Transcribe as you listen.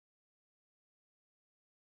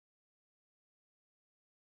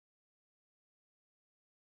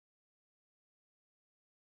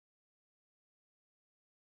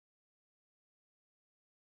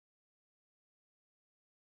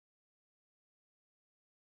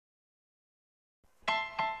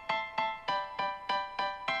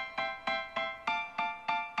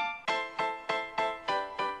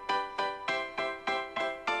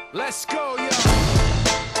Let's go, yo.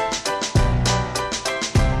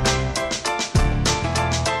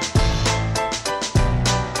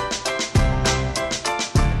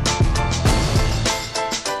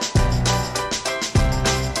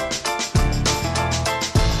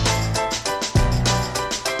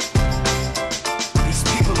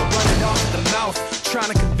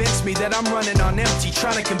 Trying to convince me that I'm running on empty,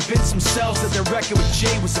 trying to convince themselves that their record with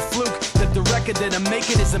Jay was a fluke, that the record that I'm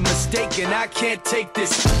making is a mistake, and I can't take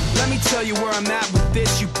this. Let me tell you where I'm at with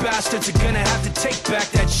this. You bastards are gonna have to take back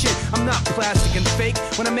that shit. I'm not plastic and fake.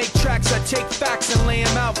 When I make tracks, I take facts and lay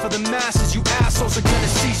them out for the masses. You assholes are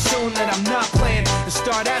gonna see soon that I'm not playing and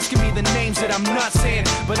start asking me the names that I'm not saying.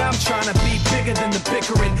 But I'm trying to be bigger than the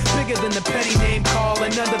bickering, bigger than the petty name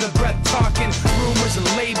calling, under the breath talking, rumors and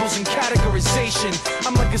labels and categorization.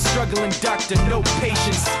 I'm like a struggling doctor, no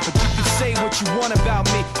patience. But you can say what you want about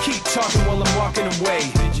me, keep talking while I'm walking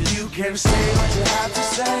away. You can say what you have to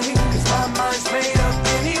say, cause my mind's made up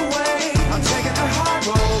anyway. I'm taking the high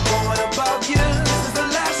road, going above you. This is the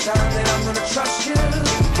last time that I'm gonna trust you.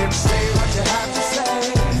 You can say what you have to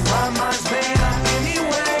say, cause my mind's made up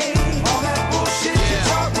anyway. All that bullshit you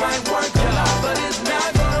talk might work a lot, but it's not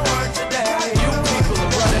gonna work today. You people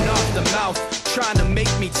are running off the mouth, trying to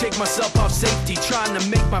make me take myself off safety, trying to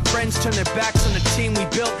make my friends turn their backs on the team we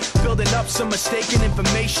built, building up some mistaken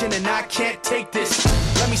information, and I can't take this.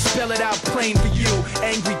 Let me spell it out plain for you.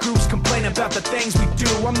 Angry groups complain about the things we do.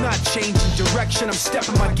 I'm not changing direction, I'm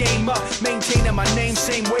stepping my game up, maintaining my name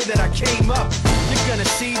same way that I came up. You're gonna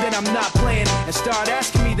see that I'm not playing and start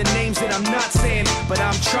asking me the names that I'm not saying. But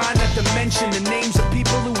I'm trying not to mention the names of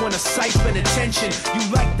people who wanna siphon attention. You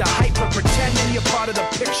like the hype, but pretending you're part of the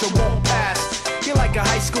picture won't pass. You're like a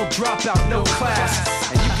high school dropout, no class.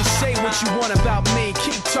 And you can say what you want about me,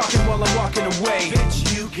 keep talking while I'm walking away.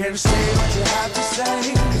 Bitch, you can say what you have to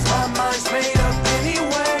say, cause my mind's made up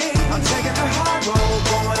anyway. I'm taking the high road,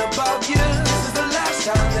 going above you. This is the last